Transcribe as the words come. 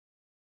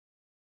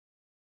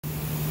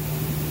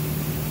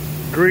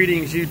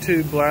Greetings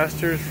YouTube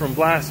blasters from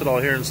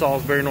Blastedall here in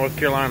Salisbury, North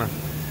Carolina.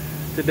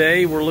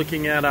 Today we're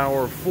looking at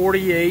our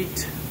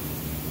 48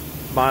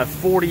 by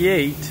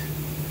 48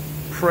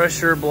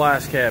 pressure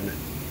blast cabinet.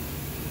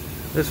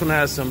 This one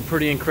has some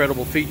pretty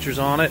incredible features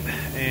on it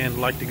and I'd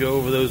like to go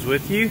over those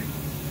with you.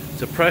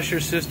 It's a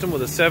pressure system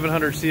with a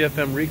 700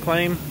 CFM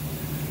reclaim.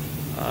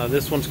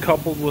 This one's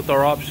coupled with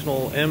our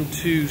optional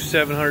M2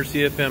 700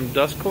 CFM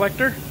dust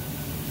collector.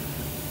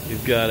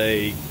 You've got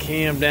a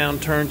cam down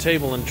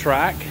turntable and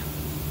track.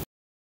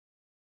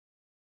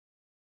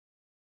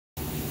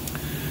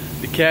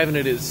 The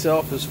cabinet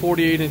itself is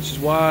 48 inches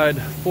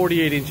wide,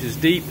 48 inches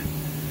deep,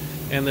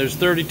 and there's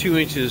 32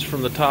 inches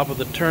from the top of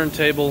the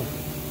turntable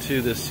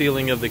to the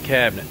ceiling of the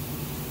cabinet.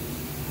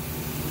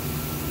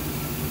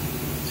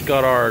 It's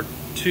got our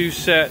two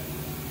set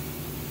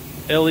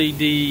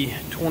LED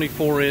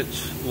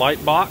 24-inch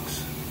light box,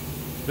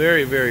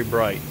 very, very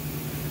bright.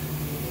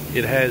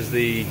 It has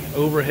the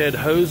overhead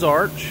hose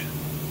arch.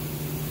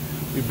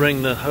 We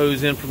bring the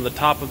hose in from the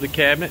top of the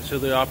cabinet so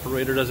the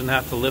operator doesn't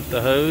have to lift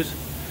the hose.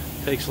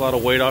 Takes a lot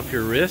of weight off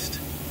your wrist.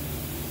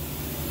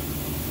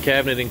 The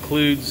cabinet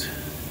includes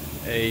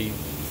a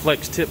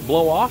flex tip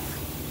blow off.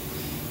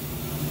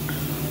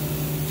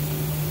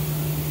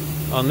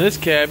 On this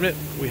cabinet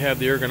we have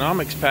the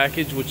Ergonomics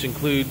Package, which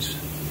includes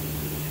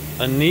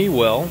a knee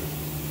well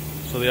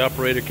so the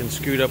operator can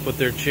scoot up with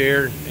their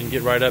chair and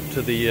get right up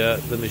to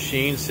the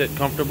machine, sit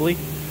comfortably.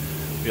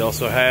 We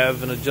also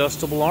have an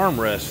adjustable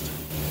armrest.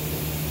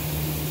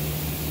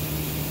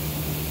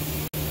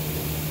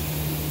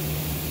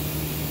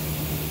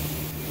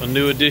 A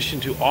new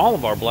addition to all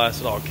of our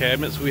Blastedall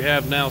cabinets, we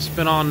have now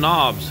spin-on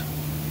knobs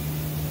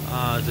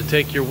to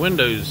take your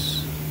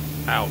windows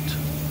out.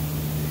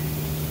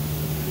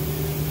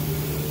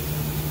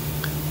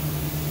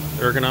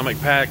 The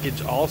Ergonomic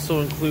Package also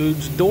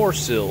includes door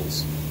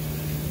sills.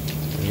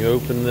 When you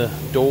open the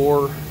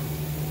door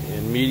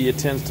and media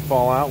tends to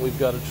fall out, we've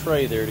got a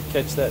tray there to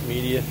catch that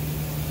media,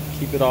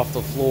 keep it off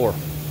the floor,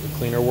 the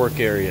cleaner work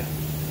area.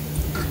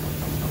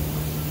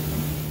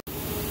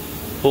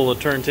 Pull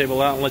the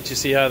turntable out and let you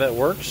see how that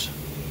works.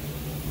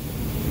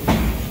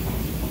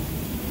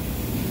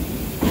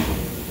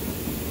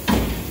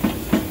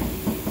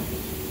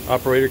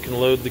 Operator can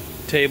load the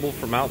table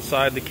from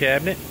outside the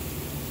cabinet.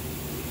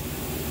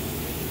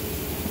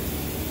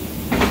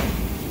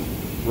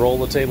 Roll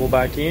the table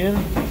back in.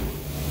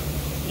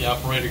 The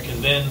operator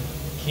can then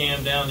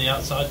cam down the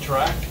outside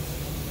track.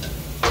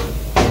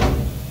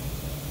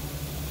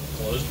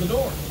 Close the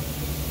door.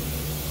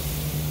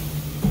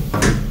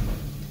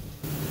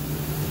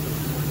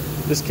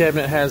 This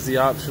cabinet has the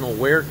optional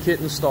wear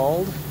kit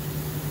installed.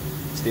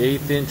 It's the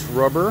 1/8 inch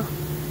rubber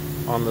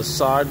on the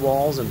side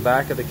walls and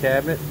back of the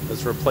cabinet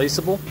that's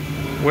replaceable.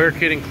 Wear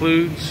kit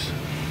includes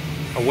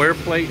a wear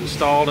plate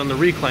installed in the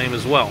reclaim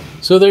as well.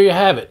 So there you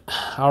have it,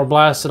 our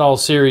Blastedall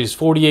Series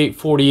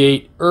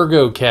 4848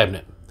 Ergo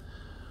cabinet.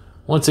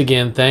 Once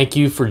again, thank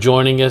you for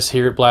joining us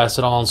here at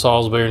Blastedall in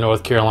Salisbury,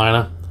 North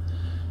Carolina.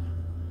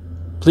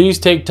 Please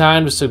take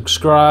time to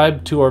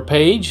subscribe to our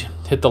page.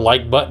 Hit the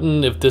like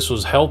button if this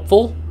was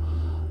helpful.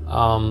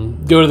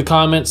 Go to the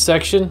comments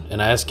section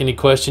and ask any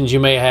questions you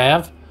may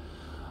have.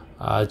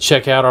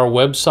 Check out our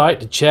website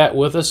to chat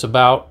with us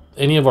about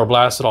any of our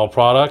Blastedall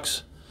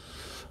products.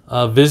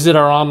 Visit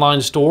our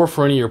online store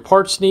for any of your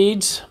parts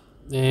needs.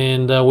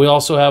 And we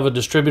also have a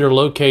distributor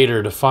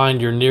locator to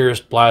find your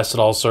nearest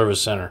Blastedall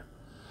service center.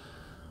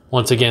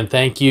 Once again,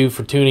 thank you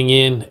for tuning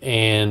in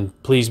and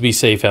please be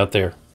safe out there.